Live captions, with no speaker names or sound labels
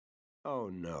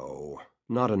Oh no,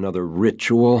 not another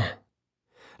ritual.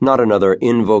 Not another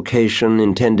invocation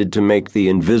intended to make the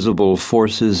invisible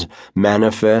forces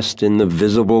manifest in the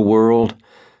visible world.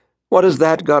 What has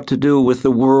that got to do with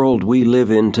the world we live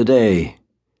in today?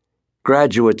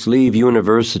 Graduates leave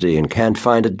university and can't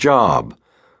find a job.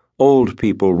 Old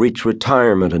people reach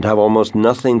retirement and have almost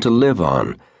nothing to live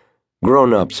on.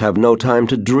 Grown-ups have no time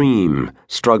to dream,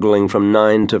 struggling from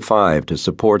 9 to 5 to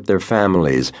support their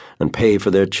families and pay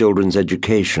for their children's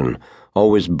education,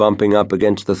 always bumping up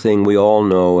against the thing we all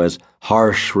know as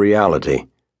harsh reality.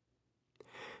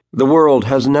 The world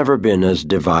has never been as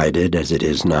divided as it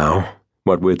is now,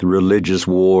 what with religious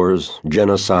wars,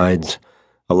 genocides,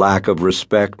 a lack of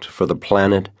respect for the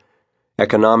planet,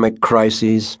 economic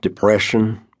crises,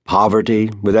 depression, poverty,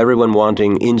 with everyone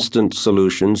wanting instant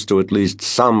solutions to at least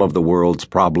some of the world's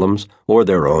problems or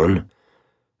their own,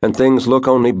 and things look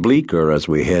only bleaker as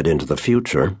we head into the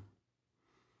future.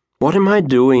 What am I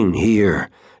doing here,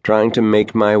 trying to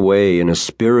make my way in a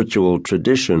spiritual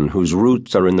tradition whose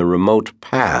roots are in the remote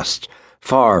past,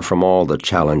 far from all the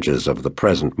challenges of the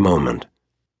present moment?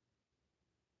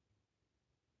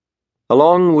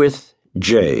 Along with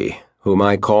J, whom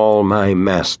I call my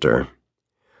master,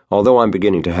 although I'm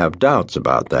beginning to have doubts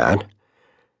about that,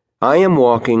 I am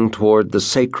walking toward the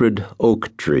sacred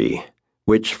oak tree,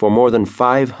 which for more than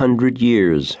 500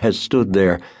 years has stood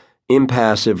there,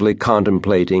 impassively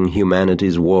contemplating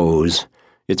humanity's woes,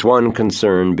 its one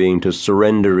concern being to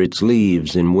surrender its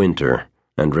leaves in winter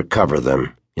and recover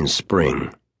them in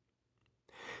spring.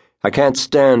 I can't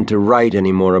stand to write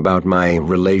any more about my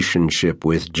relationship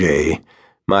with J,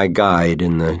 my guide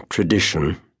in the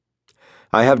tradition.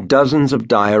 I have dozens of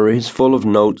diaries full of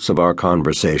notes of our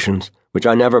conversations, which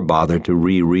I never bothered to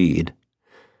reread.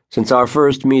 Since our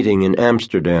first meeting in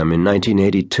Amsterdam in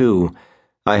 1982,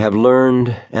 I have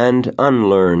learned and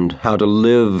unlearned how to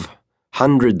live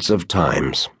hundreds of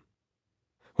times.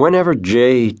 Whenever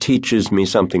Jay teaches me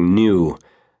something new,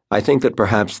 I think that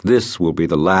perhaps this will be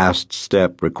the last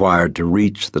step required to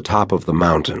reach the top of the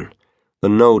mountain, the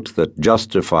note that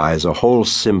justifies a whole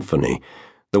symphony,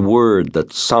 the word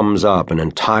that sums up an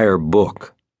entire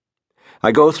book.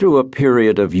 I go through a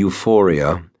period of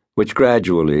euphoria which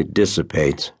gradually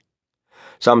dissipates.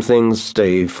 Some things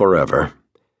stay forever,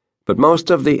 but most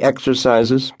of the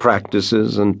exercises,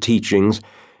 practices, and teachings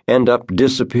end up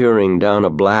disappearing down a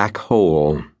black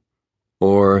hole,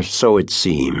 or so it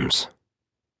seems.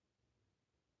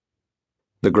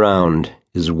 The ground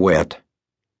is wet.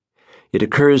 It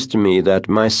occurs to me that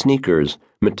my sneakers,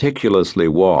 meticulously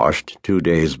washed 2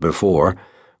 days before,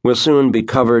 will soon be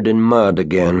covered in mud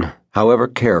again, however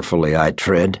carefully I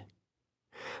tread.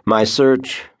 My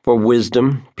search for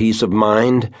wisdom, peace of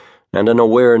mind, and an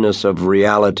awareness of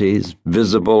realities,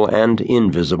 visible and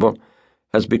invisible,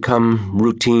 has become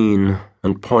routine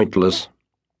and pointless.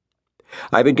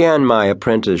 I began my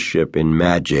apprenticeship in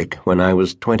magic when I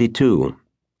was 22.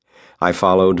 I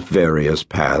followed various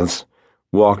paths,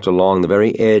 walked along the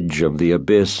very edge of the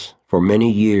abyss for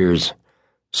many years,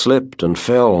 slipped and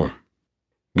fell,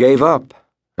 gave up,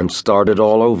 and started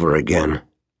all over again.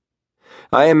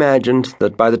 I imagined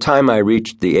that by the time I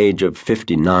reached the age of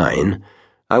 59,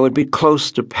 I would be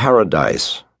close to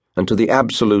paradise and to the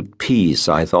absolute peace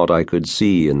I thought I could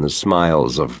see in the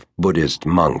smiles of Buddhist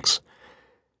monks.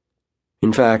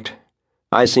 In fact,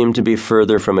 I seem to be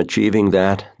further from achieving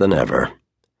that than ever.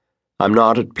 I'm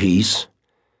not at peace.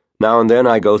 Now and then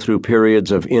I go through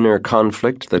periods of inner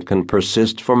conflict that can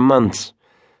persist for months,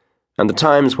 and the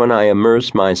times when I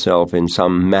immerse myself in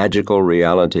some magical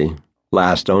reality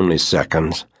last only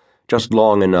seconds, just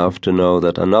long enough to know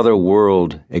that another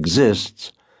world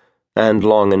exists, and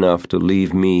long enough to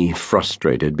leave me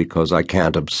frustrated because I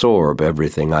can't absorb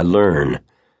everything I learn.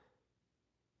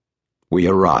 We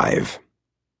arrive.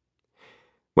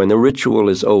 When the ritual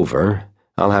is over,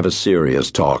 I'll have a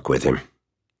serious talk with him.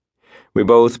 We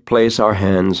both place our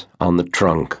hands on the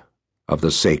trunk of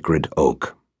the sacred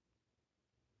oak.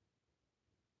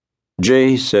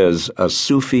 Jay says a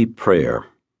Sufi prayer.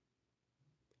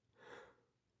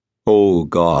 O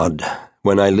God,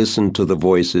 when I listen to the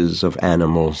voices of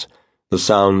animals, the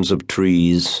sounds of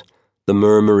trees, the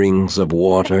murmurings of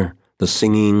water, the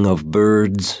singing of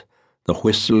birds, the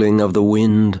whistling of the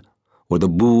wind, or the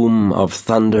boom of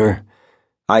thunder,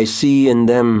 I see in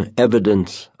them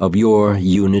evidence of your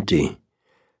unity.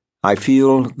 I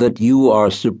feel that you are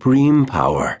supreme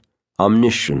power,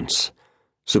 omniscience,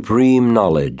 supreme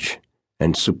knowledge,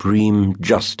 and supreme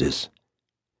justice.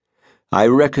 I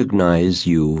recognize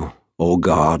you, O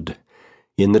God,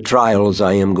 in the trials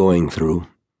I am going through.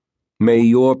 May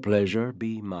your pleasure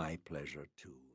be my pleasure too.